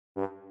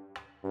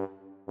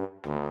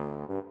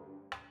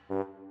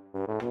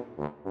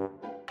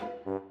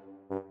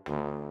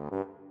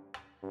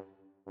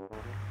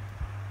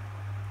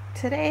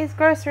today's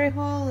grocery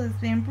haul is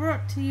being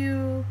brought to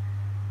you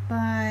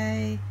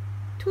by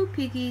two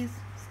piggies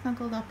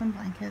snuggled up in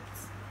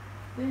blankets.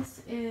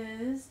 This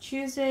is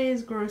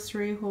Tuesday's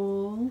grocery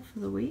haul for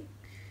the week.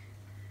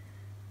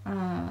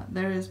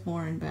 There is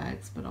more in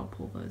bags, but I'll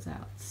pull those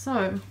out.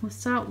 So we'll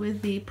start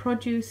with the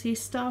producey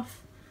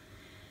stuff.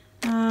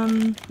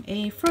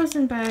 A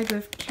frozen bag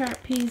of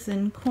carrot, peas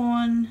and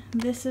corn.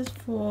 This is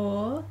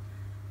for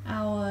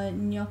our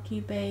gnocchi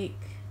bake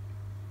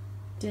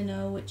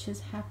dinner, which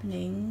is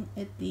happening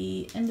at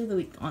the end of the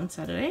week on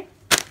Saturday.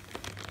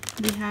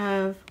 We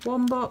have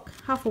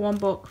half a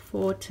wombok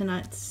for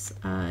tonight's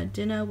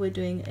dinner. We're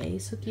doing a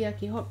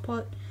sukiyaki hot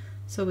pot,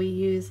 so we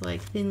use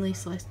like thinly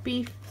sliced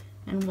beef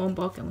and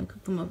wombok and we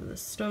cook them over the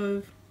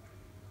stove.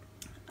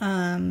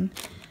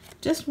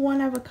 Just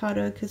one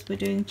avocado because we're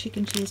doing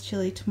chicken cheese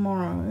chili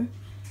tomorrow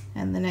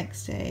and the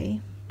next day,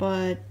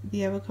 but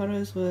the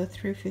avocados were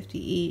 $3.50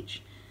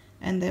 each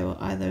and they were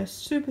either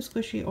super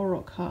squishy or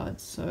rock hard,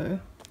 so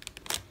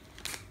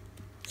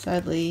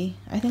sadly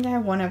I think I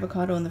have one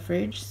avocado in the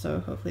fridge, so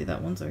hopefully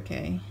that one's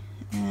okay.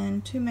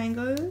 And 2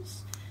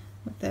 mangoes,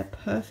 but they're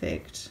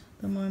perfect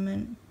at the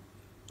moment.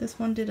 This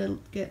one did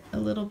get a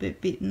little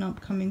bit beaten up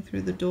coming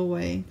through the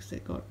doorway because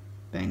it got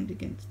banged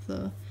against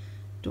the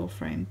door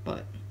frame,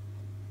 but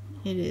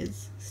it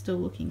is still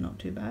looking not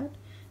too bad.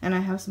 And I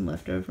have some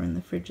left over in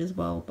the fridge as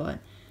well, but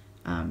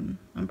I'm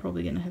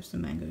probably going to have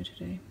some mango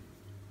today.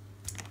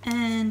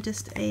 And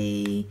just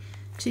a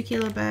 2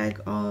 kilo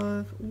bag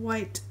of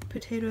white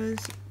potatoes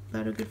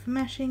that are good for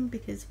mashing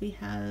because we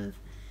have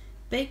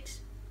not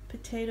baked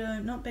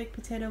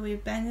potato, we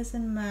have bangers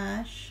and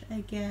mash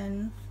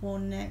again for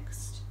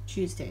next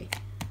Tuesday.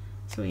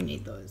 So we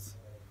need those.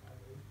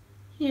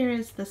 Here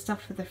is the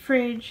stuff for the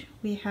fridge.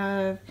 We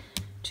have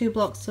 2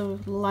 blocks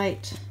of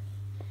light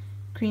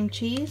cream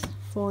cheese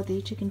for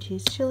the chicken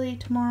cheese chili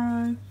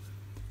tomorrow.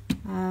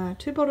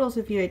 2 bottles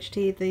of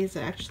UHT. These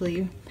are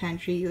actually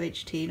pantry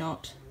UHT,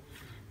 not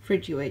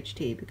fridge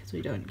UHT, because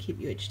we don't keep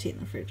UHT in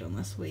the fridge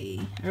unless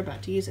we are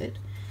about to use it.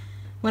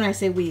 When I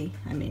say we,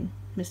 I mean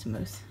Mr.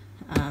 Moose.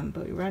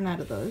 But we ran out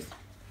of those.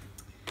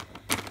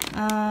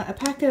 A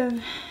pack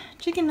of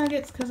chicken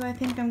nuggets because I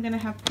think I'm going to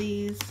have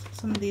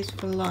some of these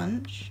for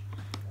lunch.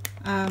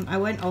 I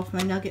went off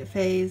my nugget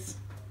phase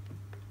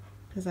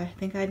because I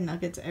think I had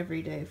nuggets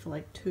every day for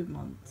like 2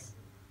 months.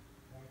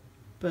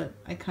 But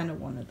I kind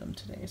of wanted them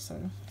today,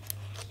 so.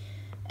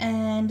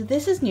 And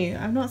this is new.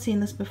 I've not seen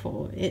this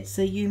before. It's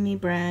a Yumi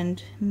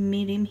brand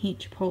medium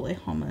heat chipotle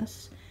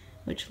hummus,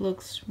 which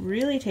looks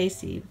really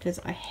tasty because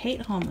I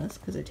hate hummus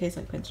because it tastes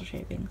like pencil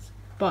shavings.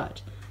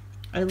 But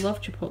I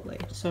love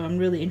chipotle, so I'm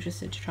really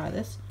interested to try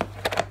this.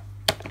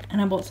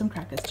 And I bought some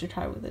crackers to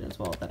try with it as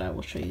well that I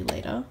will show you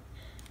later.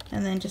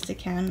 And then just a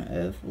can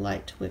of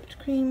light whipped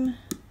cream.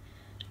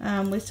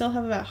 We still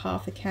have about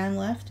half a can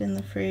left in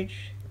the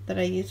fridge that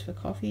I use for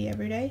coffee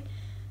every day.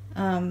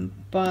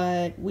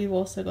 But we've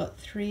also got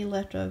 3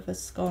 leftover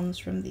scones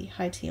from the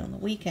high tea on the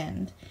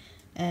weekend.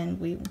 And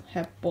we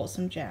have bought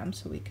some jam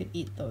so we could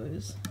eat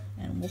those.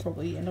 And we'll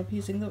probably end up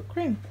using the whipped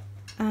cream.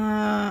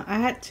 I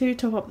had to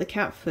top up the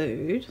cat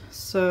food.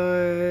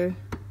 So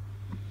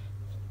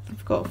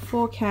I've got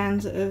 4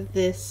 cans of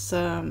this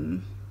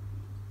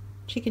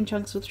chicken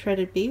chunks with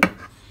shredded beef,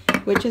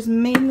 which is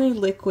mainly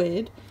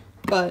liquid,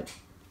 but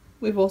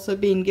we've also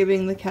been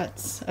giving the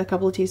cats a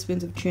couple of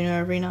teaspoons of tuna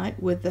every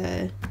night with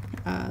the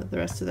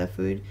rest of their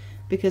food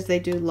because they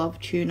do love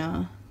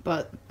tuna,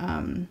 but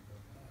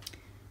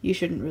you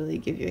shouldn't really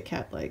give your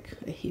cat like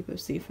a heap of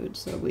seafood,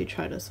 so we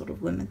try to sort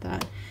of limit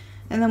that.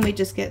 And then we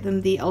just get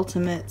them the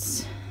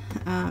Ultimates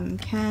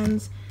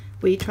cans.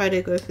 We try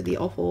to go for the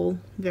offal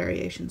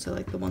variation, so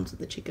like the ones with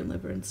the chicken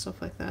liver and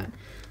stuff like that.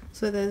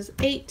 So there's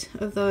 8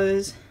 of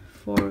those,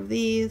 4 of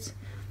these,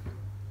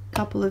 a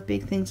couple of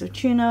big things of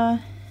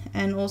tuna,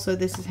 and also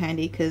this is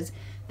handy because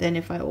then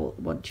if I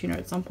want tuna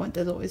at some point,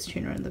 there's always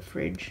tuna in the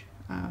fridge.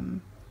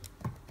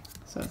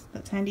 So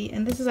that's handy.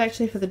 And this is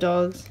actually for the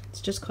dogs.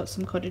 It's just got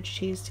some cottage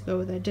cheese to go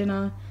with their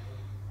dinner.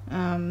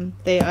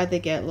 They either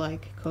get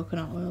like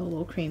coconut oil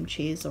or cream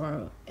cheese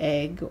or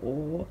egg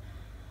or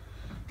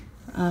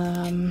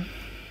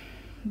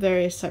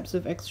various types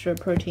of extra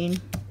protein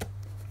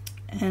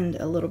and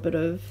a little bit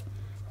of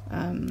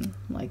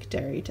like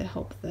dairy to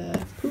help their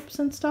poops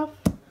and stuff.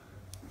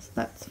 So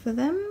that's for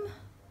them.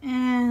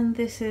 And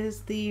this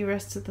is the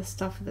rest of the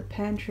stuff of the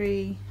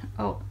pantry.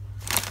 Oh,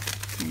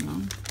 hang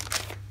on.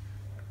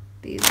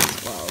 These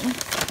as well.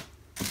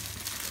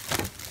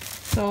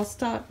 So I'll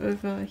start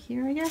over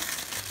here, I guess.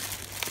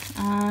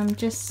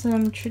 Just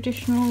some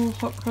traditional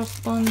hot cross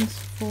buns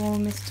for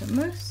Mr.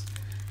 Moose,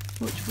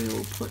 which we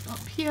will put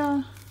up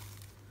here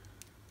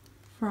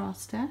for our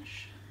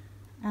stash.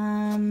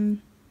 I've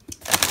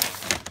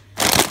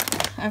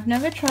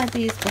never tried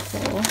these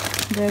before.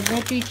 They're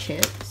veggie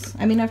chips.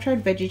 I mean, I've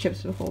tried veggie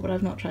chips before, but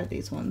I've not tried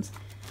these ones.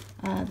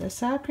 They're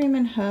sour cream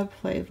and herb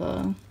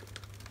flavor.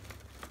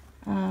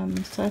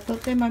 So I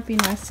thought they might be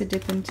nice to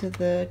dip into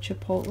the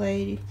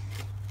chipotle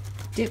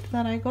dip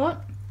that I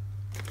got.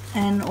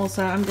 And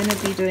also I'm going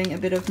to be doing a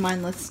bit of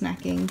mindless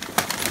snacking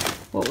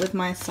what with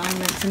my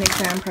assignments and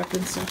exam prep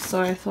and stuff,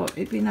 so I thought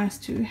it'd be nice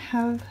to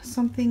have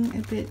something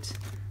a bit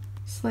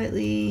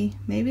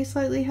maybe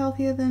slightly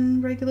healthier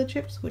than regular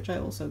chips, which I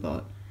also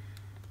got.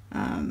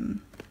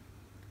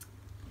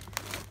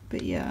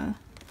 But yeah,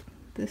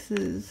 this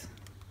is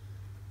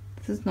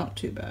not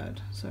too bad,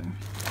 so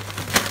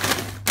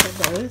got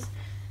those.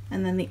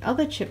 And then the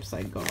other chips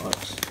I got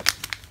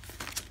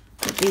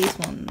were these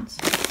ones.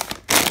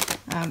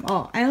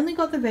 Oh, I only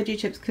got the veggie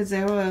chips because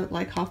they were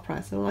like half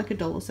price. They were like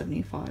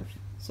 $1.75,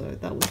 so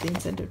that was the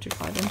incentive to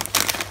try them.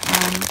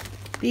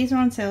 These are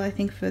on sale, I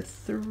think, for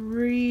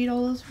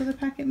 $3 for the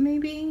packet,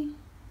 maybe?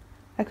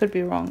 I could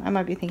be wrong. I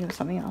might be thinking of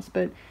something else,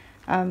 but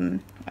I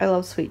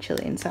love sweet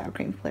chili and sour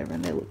cream flavor,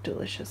 and they look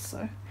delicious,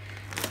 so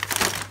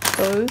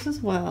those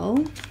as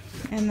well.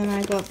 And then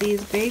I got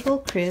these bagel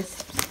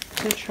crisps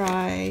to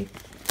try.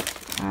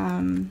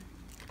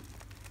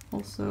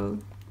 Also,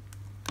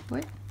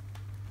 what?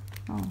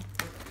 Oh,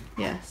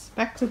 yes,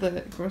 back to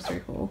the grocery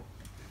haul.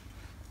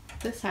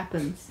 This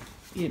happens,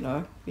 you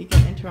know, we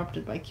get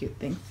interrupted by cute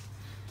things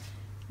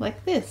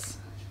like this.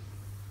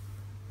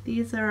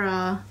 These are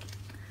I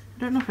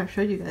don't know if I've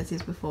showed you guys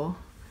these before.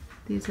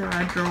 These are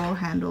our drawer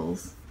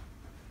handles.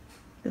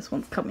 This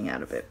one's coming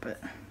out a bit,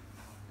 but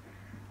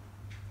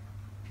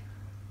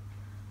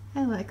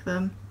I like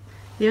them.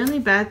 The only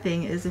bad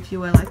thing is if you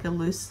wear like a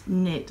loose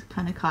knit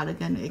kind of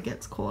cardigan, it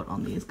gets caught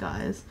on these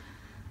guys.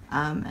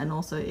 And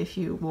also if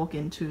you walk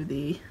into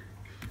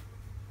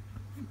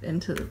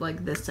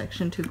like this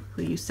section too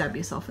quickly, you stab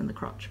yourself in the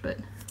crotch, but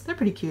they're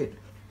pretty cute.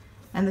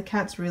 And the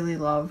cats really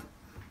love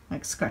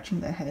like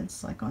scratching their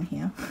heads like on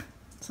here.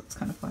 So it's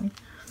kind of funny.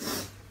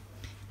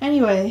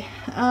 Anyway,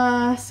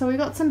 so we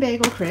got some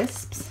bagel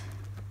crisps.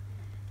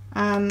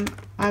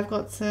 I've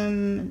got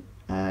some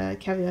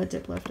caviar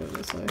dip left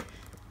over, so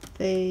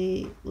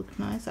they look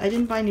nice. I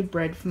didn't buy any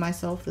bread for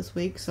myself this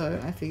week, so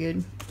I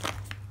figured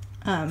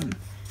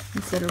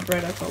instead of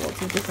bread I've got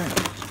lots of different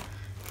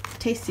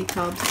tasty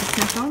carbs to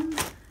snack on.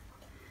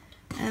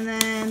 And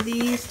then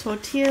these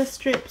tortilla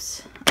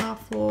strips are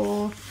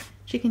for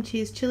chicken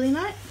cheese chili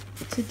night,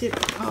 to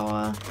dip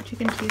our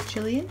chicken cheese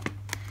chili in.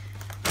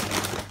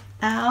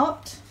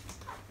 Out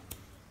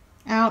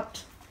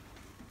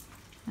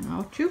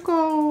you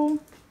go.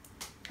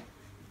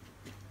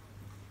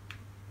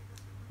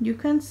 You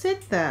can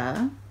sit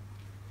there.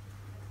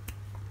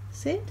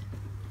 Sit.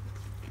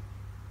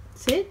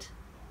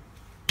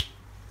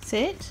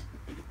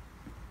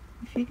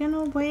 If you're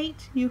gonna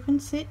wait, you can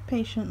sit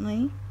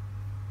patiently.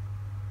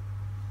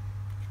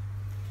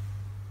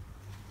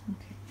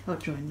 Okay, he'll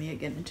join me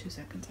again in 2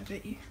 seconds, I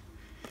bet you.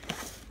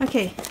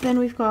 Okay, then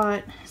we've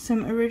got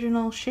some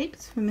original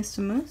shapes for Mr.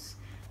 Moose.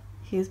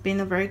 He's been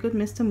a very good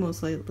Mr.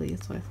 Moose lately,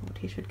 so I thought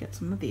he should get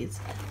some of these.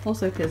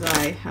 Also because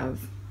I have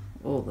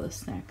all the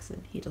snacks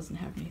and he doesn't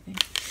have anything.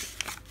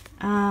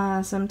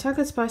 Some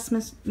taco spice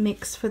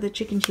mix for the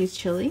chicken cheese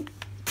chili.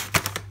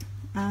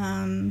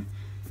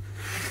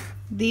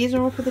 These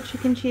are all for the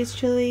chicken cheese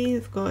chili.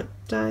 We've got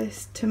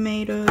diced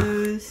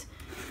tomatoes,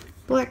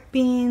 black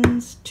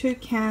beans, 2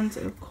 cans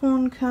of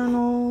corn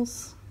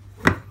kernels.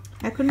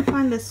 I couldn't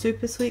find the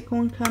super sweet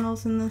corn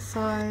kernels in this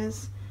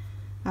size,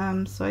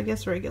 so I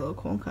guess regular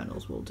corn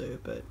kernels will do,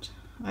 but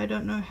I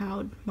don't know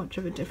how much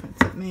of a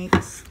difference it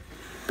makes.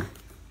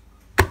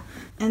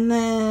 And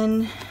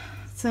then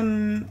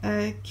some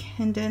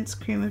condensed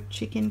cream of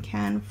chicken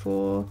can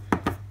for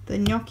the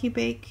gnocchi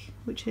bake,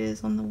 which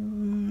is on the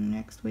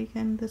next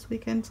weekend, this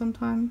weekend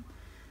sometime.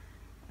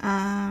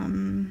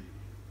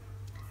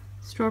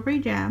 Strawberry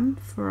jam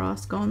for our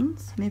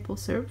scones, maple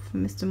syrup for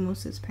Mr.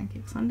 Moose's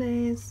pancake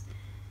sundaes.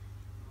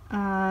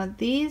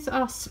 These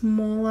are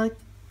smaller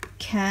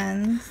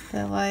cans.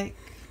 They're like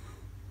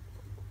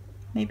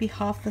maybe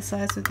half the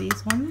size of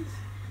these ones.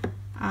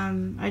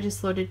 I just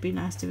thought it'd be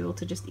nice to be able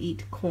to just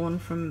eat corn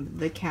from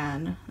the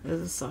can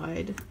as a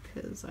side,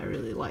 because I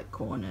really like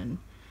corn, and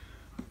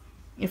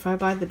if I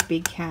buy the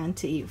big can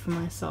to eat for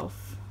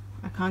myself,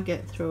 I can't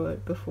get through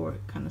it before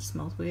it kind of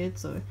smells weird,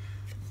 so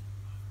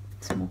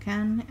small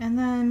can. And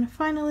then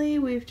finally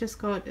we've just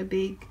got a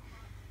big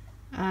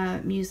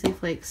muesli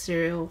flake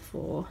cereal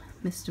for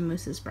Mr.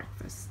 Moose's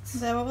breakfasts.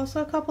 There were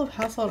also a couple of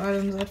household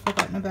items I'd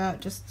forgotten about,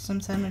 just some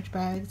sandwich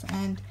bags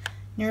and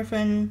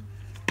Nurofen.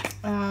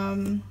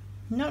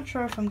 Not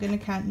sure if I'm going to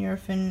count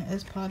Nurofen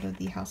as part of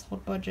the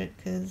household budget,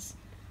 because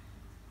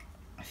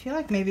I feel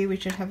like maybe we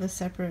should have a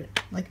separate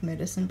like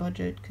medicine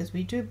budget, because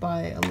we do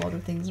buy a lot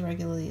of things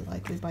regularly.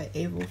 Like we buy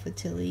Avil for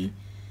Tilly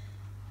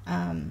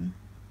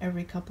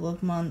every couple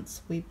of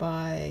months. We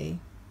buy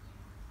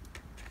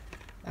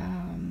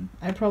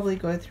I probably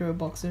go through a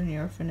box of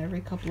Nurofen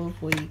every couple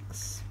of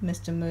weeks.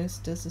 Mr. Moose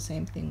does the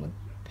same thing with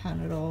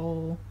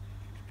Panadol.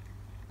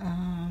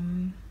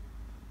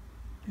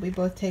 We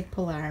both take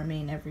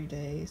Polaramine every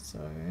day,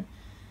 so,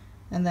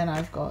 and then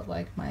I've got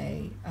like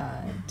my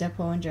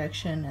depot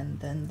injection and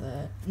then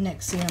the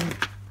Nexium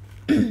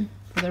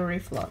for the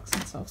reflux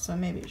and stuff, so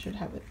maybe it should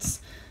have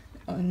its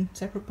own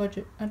separate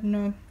budget. I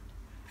don't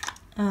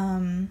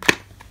know.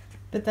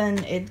 But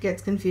then it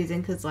gets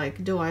confusing because,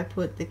 like, do I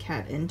put the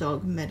cat and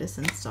dog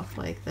medicine stuff,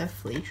 like their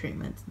flea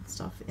treatments and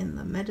stuff, in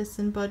the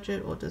medicine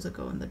budget, or does it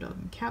go in the dog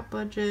and cat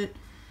budget?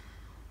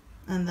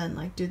 And then,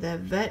 like, do their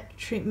vet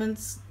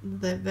treatments,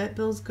 their vet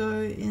bills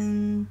go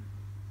in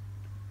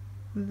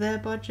their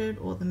budget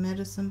or the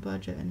medicine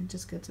budget? And it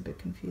just gets a bit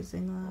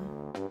confusing.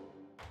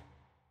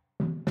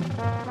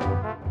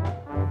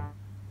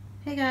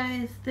 Hey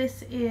guys,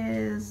 this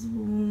is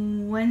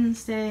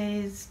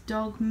Wednesday's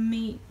dog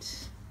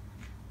meat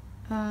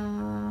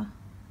haul,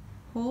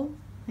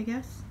 I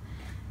guess.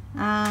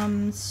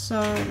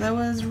 So there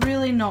was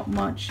really not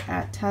much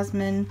at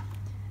Tasman.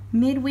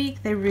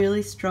 Midweek they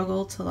really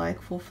struggled to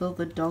like fulfill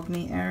the dog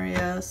meat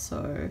area,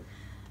 so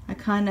I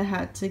kind of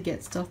had to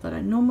get stuff that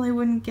I normally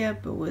wouldn't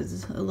get but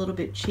was a little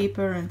bit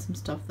cheaper, and some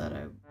stuff that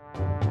I...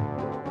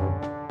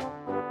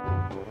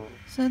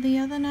 So the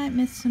other night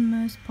Mr.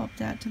 Moose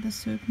popped out to the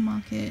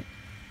supermarket.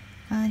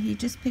 He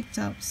just picked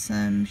up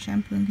some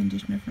shampoo and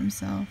conditioner for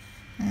himself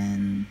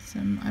and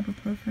some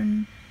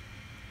ibuprofen,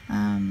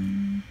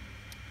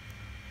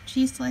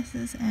 cheese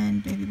slices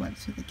and baby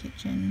wipes for the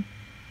kitchen.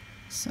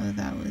 So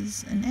that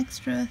was an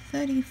extra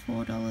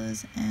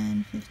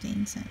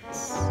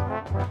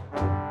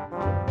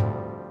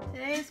 $34.15.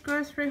 Today's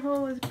grocery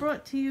haul was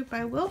brought to you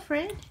by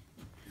Wilfred.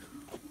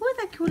 Who's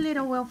that cute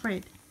little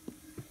Wilfred?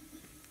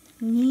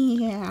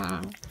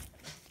 Yeah.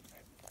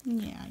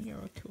 Yeah, you're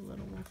a cute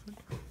little Wilfred.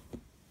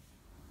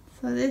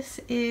 So this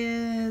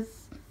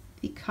is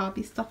the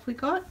carby stuff we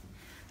got.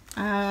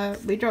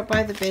 We dropped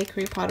by the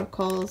bakery part of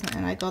Coles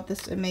and I got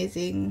this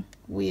amazing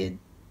weird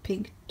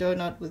pink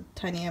donut with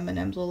tiny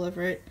M&Ms all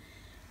over it.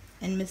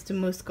 And Mr.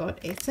 Moose got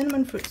a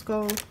cinnamon fruit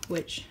skull,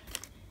 which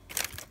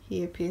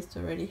he appears to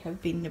already have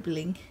been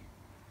nibbling.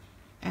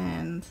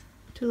 And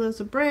 2 loaves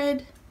of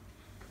bread.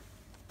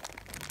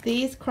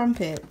 These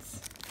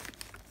crumpets,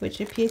 which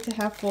appear to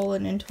have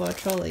fallen into our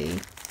trolley,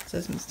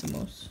 says Mr.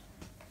 Moose.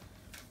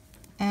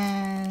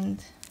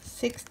 And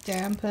 6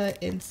 damper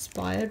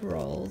inspired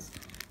rolls.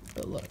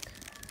 But look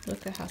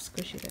at how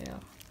squishy they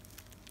are.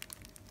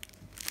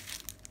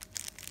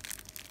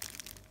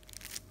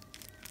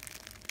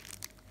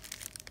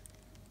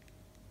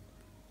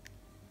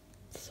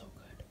 So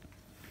good.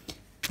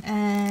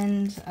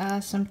 And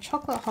some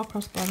chocolate hot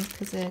cross buns,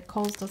 because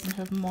Coles doesn't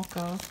have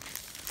mocha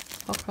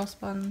hot cross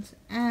buns.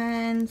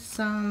 And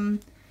some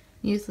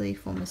muesli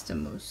for Mr.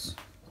 Moose.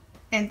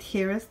 And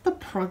here is the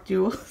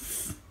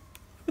produce.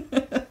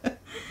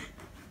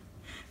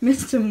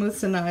 Mr.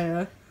 Moose and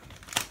I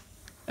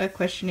are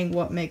questioning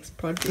what makes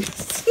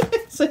produce.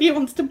 So he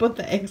wants to put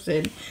the eggs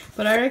in,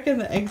 but I reckon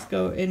the eggs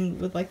go in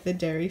with like the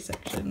dairy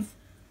section.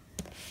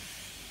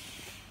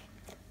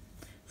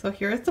 So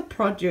here is the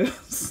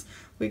produce.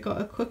 We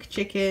got a cooked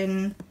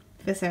chicken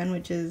for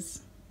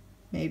sandwiches,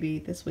 maybe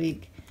this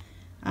week.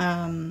 2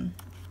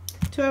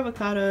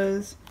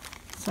 avocados,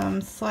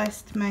 some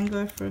sliced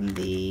mango from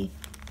the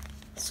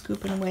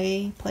Scoop and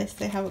Away place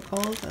they have it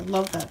called. I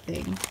love that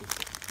thing.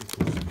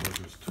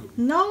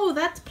 No,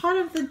 that's part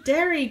of the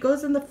dairy. It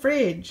goes in the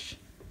fridge.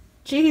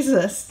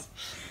 Jesus.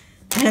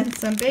 And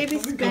some baby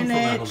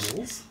spinach,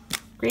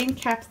 green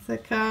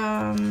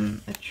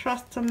capsicum, a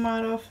truss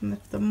tomato from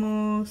Mr.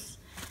 Moose,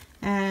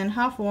 and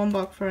half a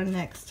wombat for our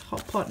next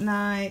hot pot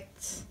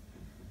night.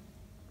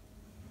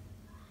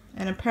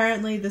 And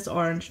apparently this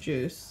orange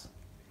juice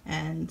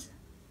and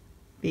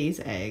these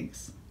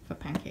eggs for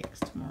pancakes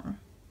tomorrow.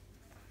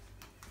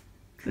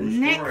 The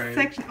next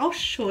section. Oh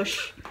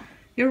shush!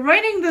 You're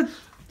ruining the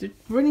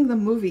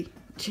movie.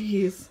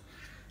 Jeez.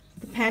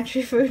 The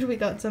pantry food. We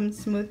got some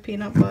smooth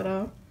peanut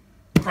butter.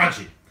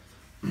 Crunchy.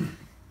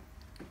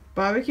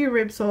 Barbecue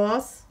rib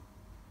sauce.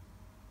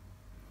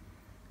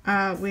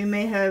 We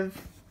may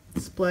have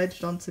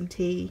splurged on some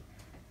tea.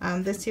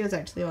 This tea was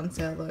actually on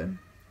sale though,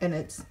 and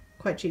it's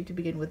quite cheap to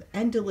begin with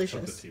and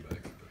delicious. The tea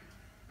bag.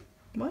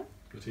 What?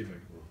 The tea bag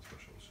wasn't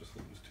special. It's just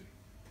loose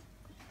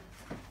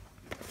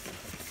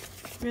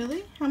tea.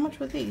 Really? How much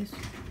were these?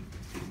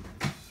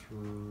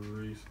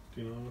 $3.69 or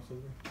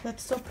something.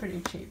 That's still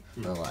pretty cheap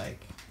for like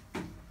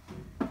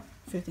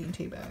 15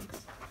 tea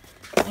bags.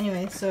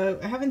 Anyway, so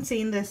I haven't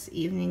seen this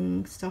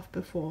evening stuff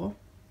before.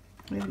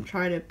 I haven't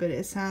tried it, but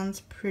it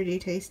sounds pretty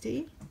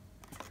tasty.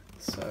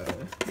 So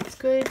it's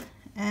good.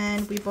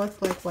 And we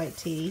both like white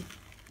tea.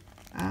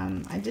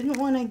 I didn't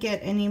want to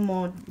get any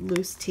more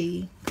loose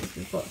tea because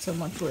we've got so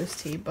much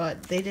loose tea,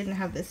 but they didn't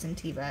have this in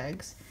tea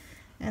bags.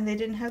 And they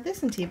didn't have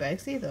this in tea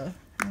bags either.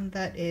 And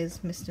that is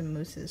Mr.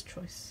 Moose's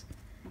choice,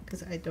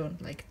 because I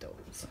don't like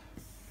those.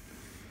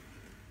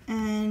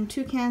 And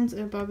 2 cans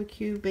of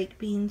barbecue baked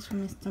beans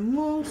from Mr.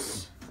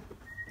 Moose.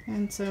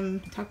 And some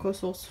taco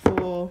sauce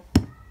for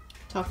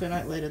taco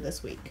night later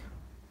this week.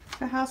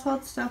 For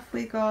household stuff,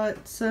 we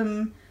got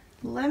some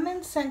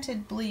lemon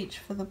scented bleach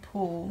for the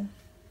pool.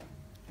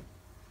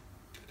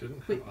 It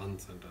didn't have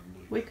unscented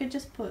bleach. We could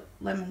just put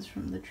lemons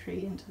from the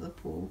tree into the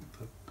pool.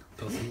 That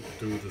doesn't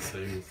do the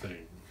same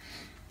thing.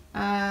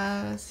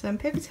 Some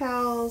paper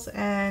towels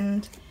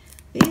and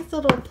these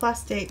little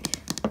plastic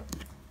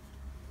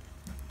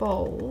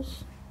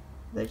bowls.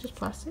 Are they just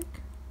plastic?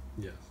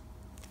 Yes.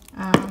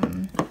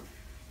 I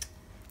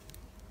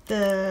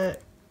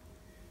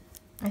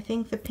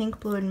think the pink,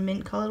 blue and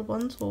mint colored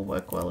ones will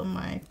work well in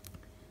my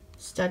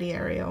study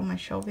area on my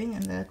shelving,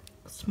 and they're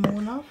small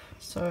enough,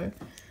 so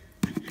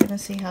I'm gonna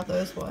see how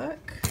those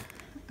work.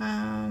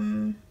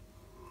 And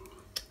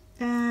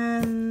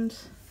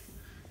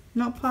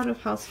not part of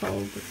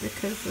household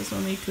because there's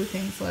only 2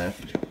 things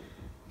left.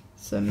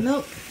 Some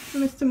milk for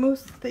Mr.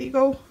 Moose, there you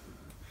go.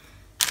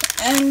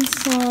 And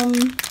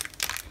some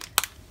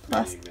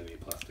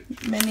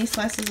many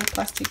slices of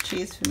plastic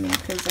cheese for me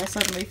because I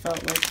suddenly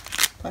felt like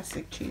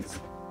plastic cheese.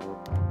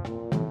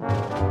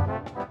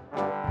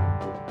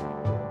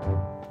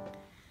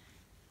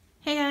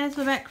 Hey guys,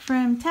 we're back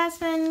from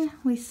Tasman.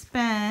 We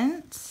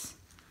spent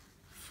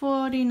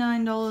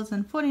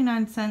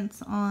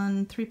 $49.49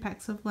 on 3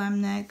 packs of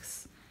lamb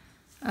necks,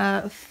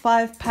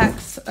 5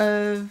 packs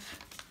of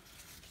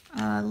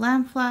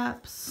lamb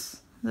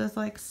flaps. There's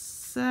like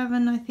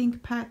 7, I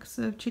think, packs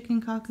of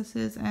chicken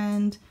carcasses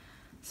and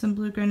some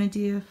blue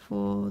grenadier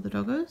for the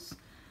doggos.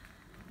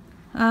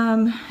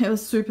 It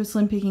was super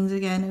slim pickings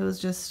again. It was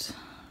just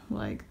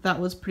like, that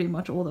was pretty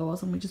much all there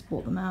was, and we just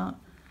bought them out.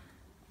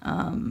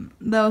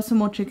 There were some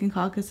more chicken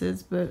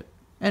carcasses,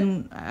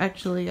 and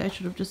actually I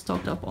should have just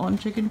stocked up on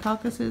chicken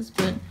carcasses,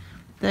 but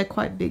they're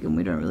quite big and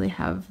we don't really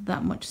have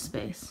that much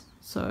space.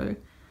 So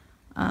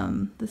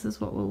this is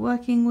what we're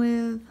working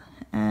with,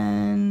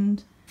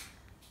 and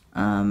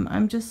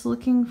I'm just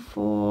looking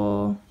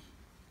for,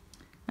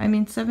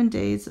 7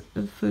 days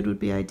of food would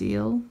be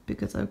ideal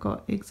because I've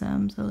got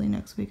exams early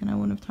next week and I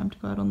won't have time to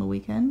go out on the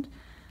weekend.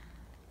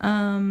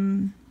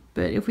 But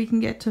if we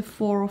can get to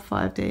 4 or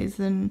 5 days,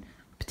 then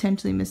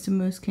potentially Mr.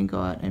 Moose can go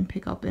out and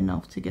pick up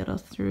enough to get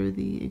us through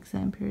the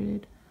exam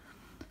period.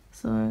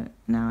 So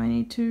now I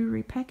need to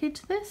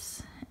repackage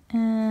this,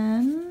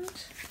 and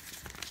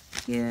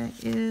here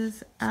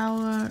is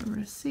our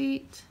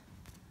receipt.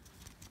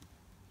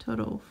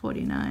 Total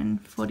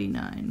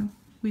 $49.49.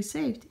 We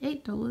saved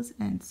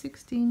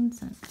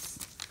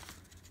 $8.16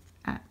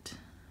 at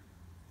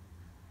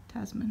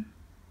Tasman.